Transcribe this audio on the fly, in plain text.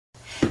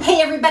Hey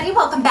everybody,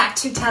 welcome back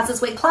to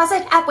TAZS's Wig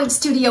Closet at Wig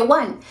Studio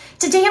One.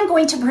 Today I'm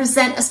going to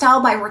present a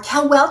style by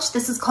Raquel Welch.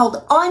 This is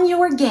called On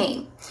Your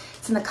Game.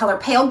 It's in the color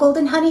Pale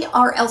Golden Honey,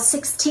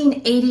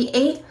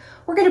 RL1688.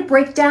 We're going to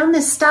break down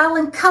this style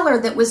and color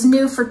that was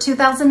new for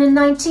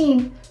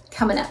 2019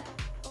 coming up.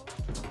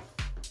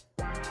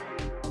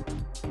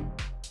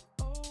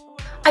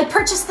 I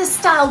purchased this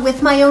style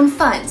with my own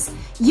funds.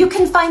 You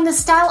can find this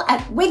style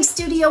at Wig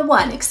Studio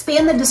One.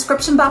 Expand the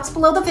description box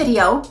below the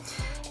video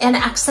and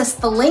access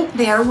the link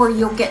there where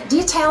you'll get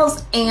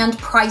details and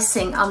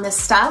pricing on this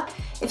style.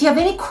 If you have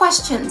any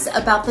questions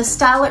about this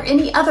style or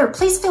any other,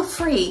 please feel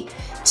free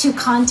to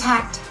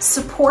contact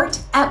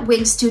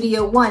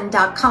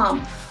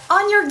support@wigstudio1.com.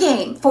 On Your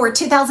Game for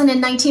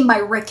 2019 by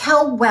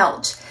Raquel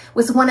Welch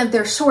was one of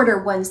their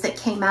shorter ones that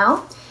came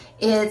out.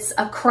 It's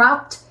a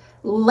cropped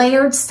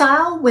layered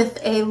style with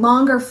a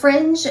longer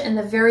fringe and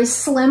a very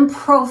slim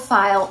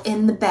profile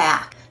in the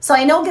back. So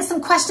I know I'll get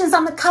some questions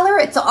on the color.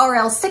 It's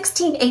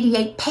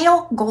RL1688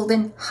 Pale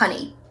Golden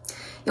Honey.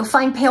 You'll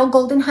find Pale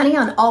Golden Honey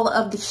on all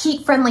of the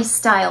heat-friendly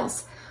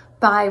styles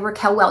by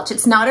Raquel Welch.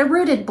 It's not a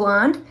rooted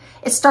blonde.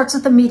 It starts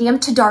with a medium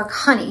to dark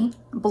honey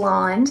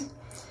blonde.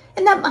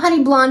 And that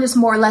honey blonde is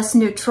more or less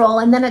neutral.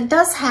 And then it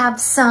does have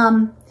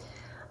some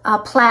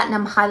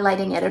platinum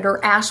highlighting in it,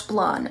 or ash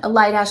blonde, a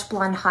light ash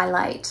blonde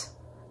highlight,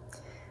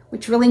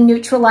 which really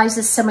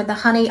neutralizes some of the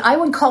honey. I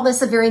would call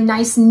this a very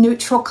nice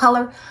neutral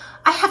color.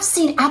 I have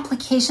seen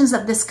applications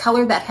of this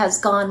color that has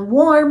gone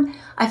warm.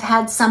 I've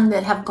had some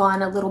that have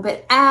gone a little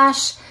bit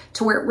ash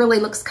to where it really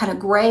looks kind of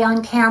gray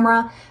on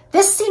camera.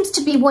 This seems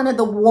to be one of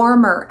the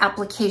warmer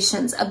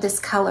applications of this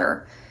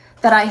color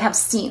that I have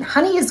seen.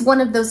 Honey is one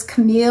of those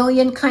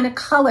chameleon kind of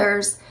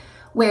colors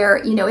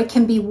where, you know, it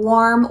can be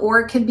warm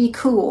or it can be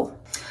cool.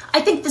 I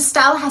think the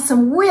style has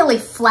some really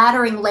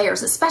flattering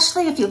layers,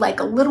 especially if you like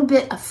a little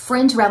bit of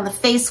fringe around the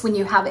face when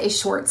you have a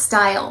short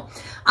style.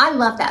 I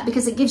love that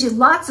because it gives you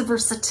lots of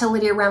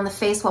versatility around the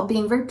face while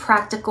being very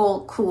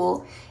practical,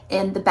 cool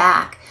in the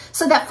back.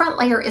 So that front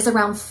layer is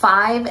around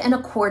 5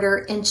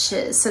 1/4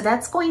 inches. So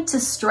that's going to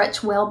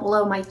stretch well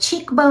below my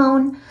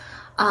cheekbone.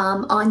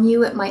 On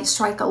you, it might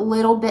strike a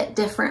little bit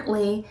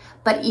differently,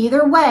 but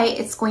either way,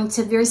 it's going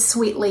to very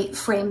sweetly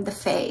frame the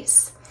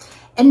face.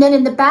 And then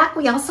in the back,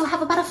 we also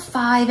have about a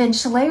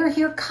 5-inch layer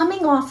here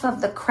coming off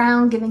of the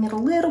crown, giving it a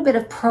little bit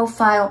of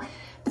profile,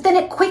 but then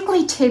it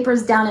quickly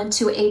tapers down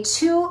into a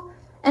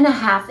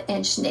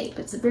 2.5-inch nape.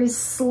 It's a very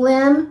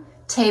slim,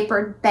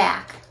 tapered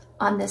back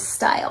on this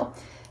style.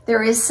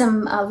 There is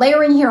some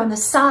layering here on the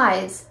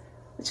sides,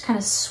 which kind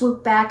of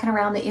swoop back and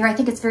around the ear. I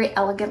think it's very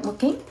elegant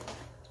looking.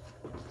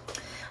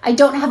 I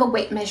don't have a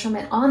weight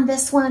measurement on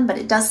this one, but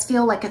it does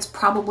feel like it's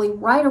probably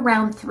right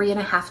around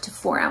 3.5 to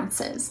 4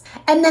 ounces.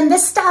 And then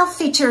this style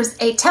features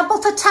a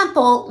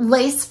temple-to-temple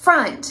lace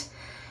front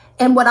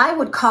and what I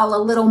would call a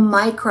little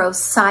micro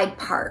side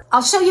part.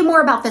 I'll show you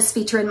more about this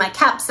feature in my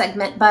cap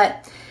segment,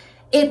 but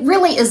it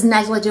really is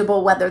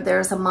negligible whether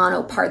there's a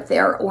mono part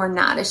there or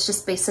not. It's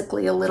just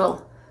basically a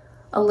little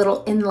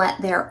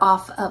inlet there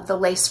off of the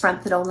lace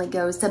front that only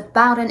goes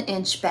about 1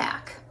 inch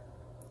back.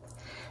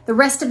 The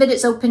rest of it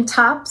is open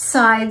top,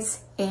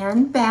 sides,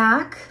 and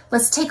back.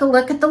 Let's take a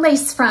look at the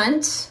lace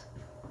front.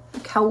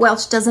 Raquel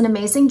Welch does an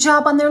amazing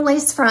job on their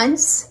lace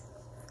fronts.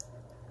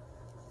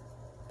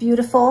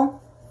 Beautiful.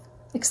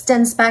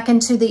 Extends back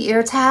into the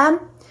ear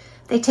tab.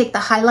 They take the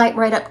highlight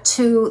right up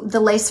to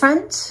the lace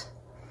front.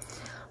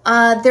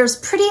 There's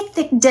pretty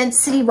thick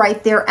density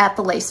right there at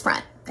the lace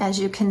front. As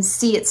you can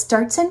see, it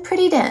starts in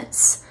pretty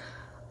dense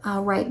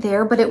right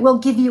there, but it will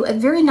give you a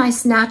very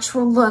nice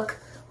natural look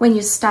when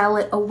you style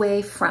it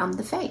away from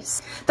the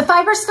face. The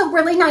fibers feel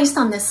really nice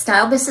on this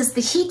style. This is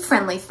the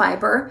heat-friendly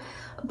fiber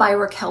by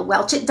Raquel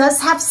Welch. It does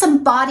have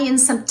some body and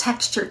some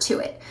texture to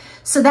it.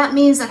 So that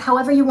means that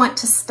however you want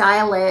to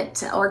style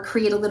it or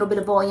create a little bit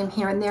of volume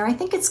here and there, I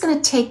think it's gonna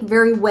take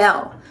very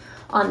well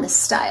on this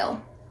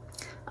style.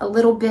 A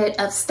little bit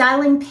of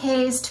styling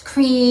paste,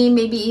 cream,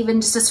 maybe even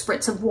just a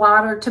spritz of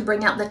water to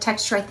bring out the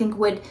texture, I think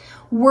would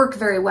work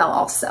very well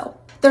also.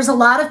 There's a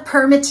lot of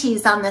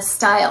permatease on this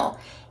style,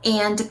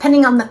 and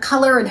depending on the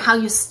color and how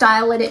you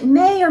style it, it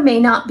may or may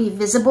not be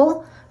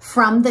visible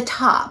from the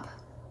top.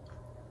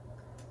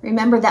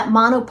 Remember that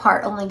mono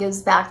part only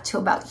goes back to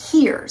about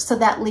here, so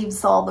that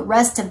leaves all the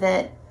rest of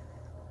it.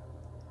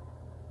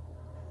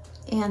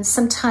 And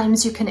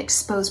sometimes you can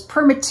expose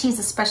permatease,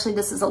 especially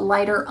this is a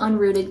lighter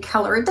unrooted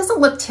color. It doesn't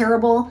look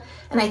terrible,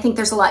 and I think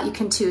there's a lot you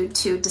can do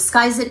to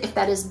disguise it if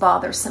that is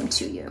bothersome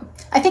to you.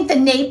 I think the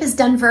nape is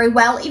done very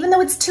well. Even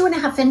though it's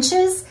 2.5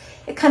 inches,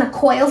 it kind of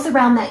coils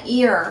around that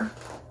ear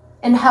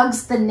and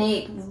hugs the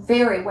nape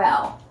very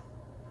well.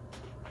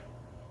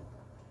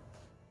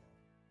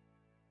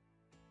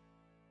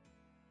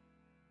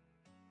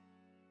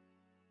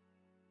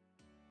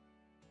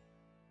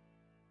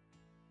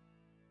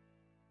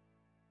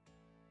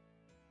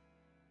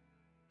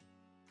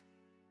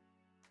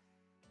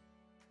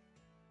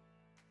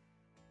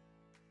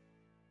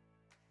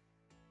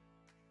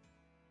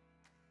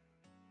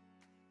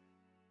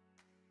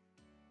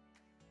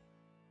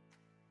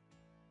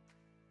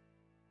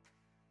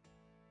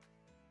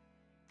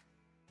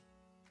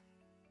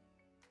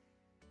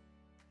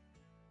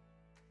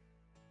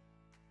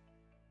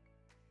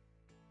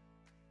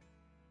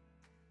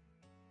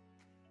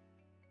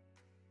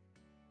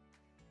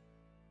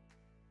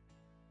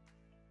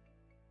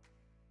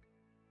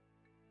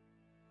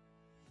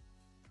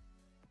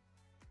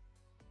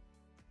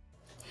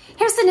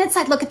 an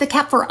inside look at the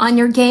cap for On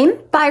Your Game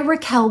by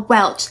Raquel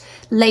Welch.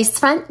 Lace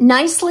front,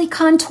 nicely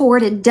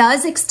contoured. It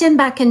does extend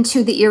back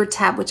into the ear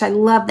tab, which I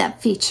love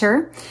that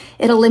feature.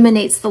 It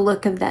eliminates the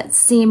look of that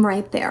seam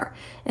right there.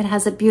 It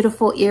has a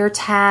beautiful ear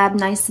tab,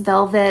 nice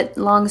velvet,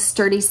 long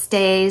sturdy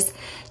stays.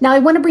 Now I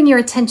want to bring your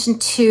attention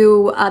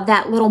to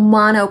that little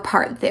mono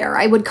part there.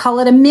 I would call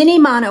it a mini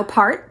mono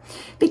part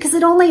because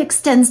it only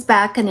extends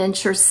back an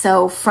inch or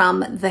so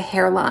from the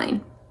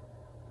hairline.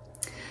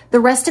 The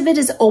rest of it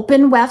is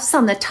open wefts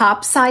on the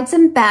top, sides,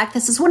 and back.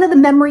 This is one of the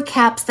memory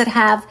caps that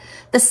have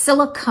the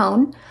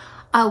silicone,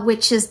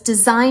 which is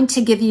designed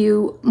to give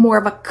you more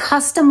of a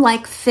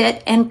custom-like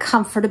fit and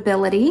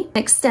comfortability.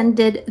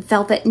 Extended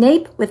velvet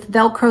nape with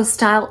Velcro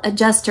style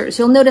adjusters.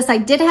 You'll notice I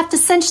did have to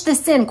cinch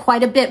this in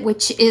quite a bit,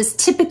 which is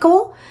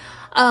typical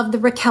of the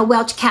Raquel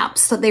Welch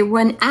caps. So they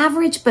run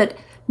average, but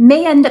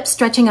may end up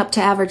stretching up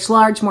to average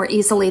large more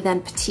easily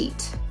than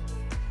petite.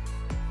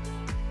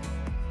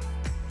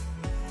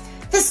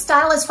 This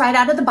style is right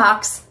out of the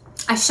box.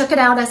 I shook it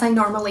out as I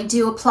normally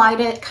do,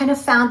 applied it, kind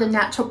of found a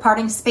natural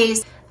parting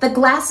space. The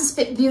glasses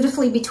fit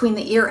beautifully between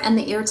the ear and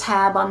the ear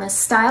tab on this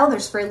style.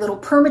 There's very little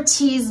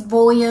permatease,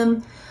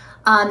 volume,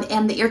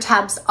 and the ear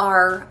tabs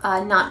are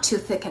not too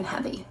thick and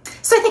heavy.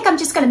 So I think I'm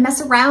just gonna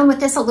mess around with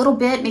this a little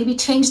bit, maybe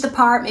change the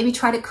part, maybe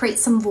try to create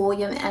some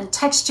volume and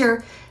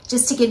texture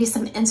just to give you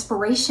some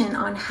inspiration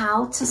on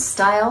how to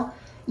style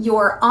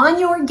your On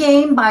Your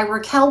Game by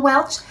Raquel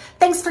Welch.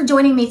 Thanks for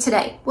joining me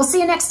today. We'll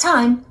see you next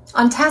time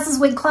on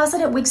TAZSWIG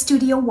Closet at Wig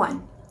Studio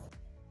 1.